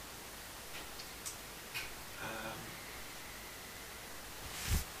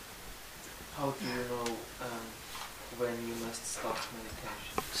How do you know when you must stop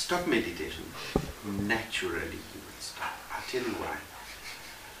meditation? Stop meditation. Naturally you will stop. I'll tell you why.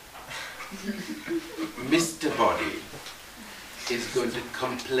 Mr. Body is going to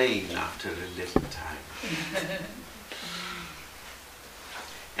complain after a little time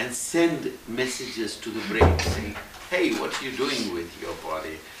and send messages to the brain saying, hey, what are you doing with your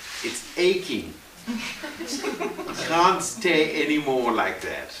body? It's aching. You can't stay anymore like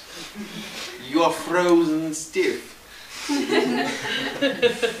that. You're frozen stiff.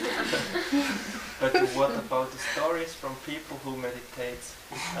 But what about the stories from people who meditate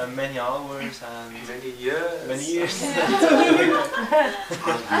many hours and many years? Many years. I'll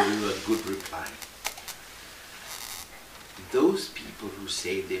give you a good reply. Those people who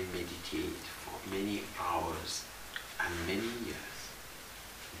say they meditate for many hours and many years,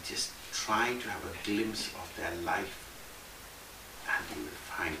 just try to have a glimpse of their life and you will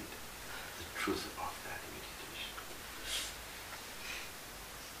find the truth of that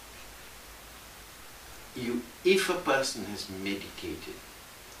meditation. If a person has meditated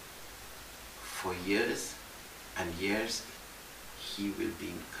for years and years, he will be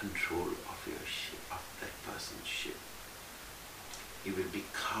in control of your ship, of that person's ship. He will be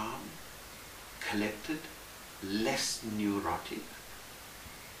calm, collected, less neurotic,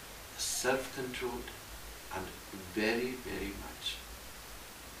 self-controlled, and very, very much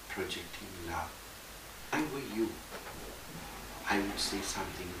projecting love. If I were you, I would say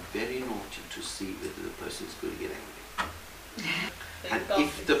something very naughty to see whether the person is going to get angry. And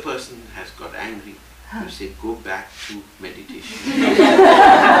if the person has got angry, you say, go back to meditation.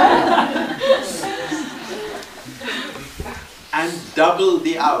 And double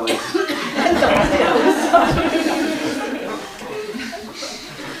the hours.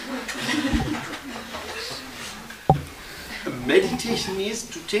 Meditation is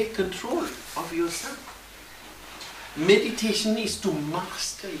to take control of yourself. Meditation is to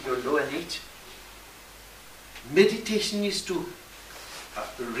master your lower nature. Meditation is to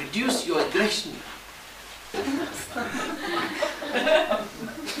reduce your aggression.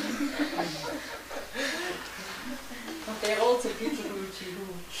 There are also people who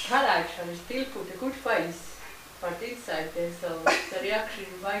can actually still put a good face, but inside there's the reaction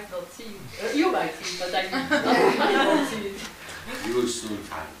you might not see. You might see, but I don't see it. You will soon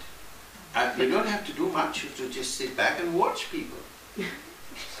find. You don't have to do much, you have to just sit back and watch people.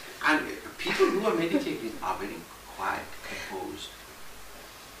 And people who are meditating are very quiet, composed,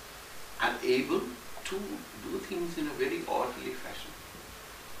 and able to do things in a very orderly fashion.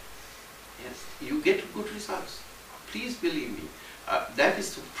 Yes, you get good results. Please believe me. That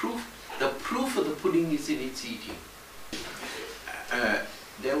is the proof. The proof of the pudding is in its eating.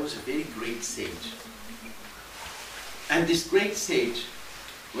 There was a very great sage. And this great sage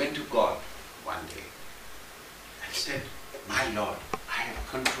went to God one day and said, my Lord, I have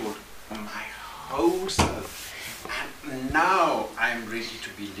controlled my whole self and now I am ready to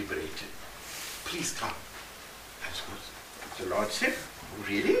be liberated. Please come. That's what the Lord said.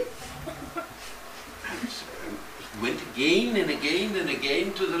 Really? And he went again and again and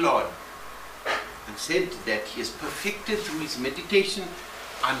again to the Lord and said that he is perfected through his meditation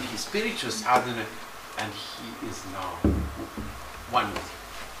and his spiritual sadhana, and he is now one with him.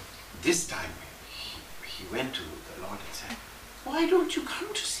 This time he went to the Lord and said, why don't you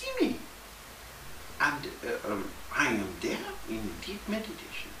come to see me? And I am there in deep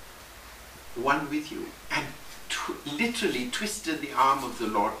meditation, one with you, and literally twisted the arm of the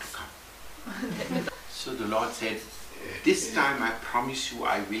Lord to come. So the Lord said, this time I promise you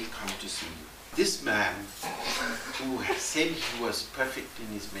I will come to see you. This man who had said he was perfect in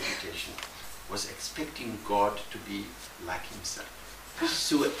his meditation was expecting God to be like himself.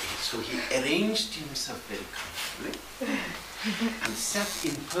 So he arranged himself very comfortably and sat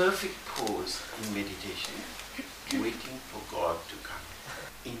in perfect pose in meditation, waiting for God to come.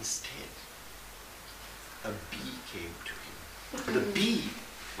 Instead, a bee came to him. The bee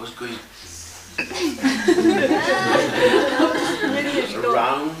was going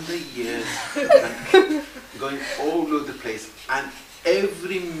around the ears and going all over the place, and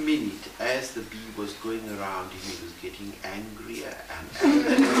every minute as the bee was going around him, he was getting angrier and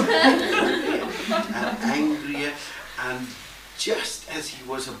angrier and angrier, and just as he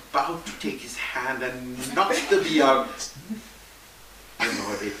was about to take his hand and knock the bee out, the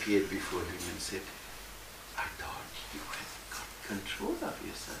Lord appeared before him and said, I thought you had got control of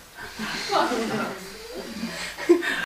yourself.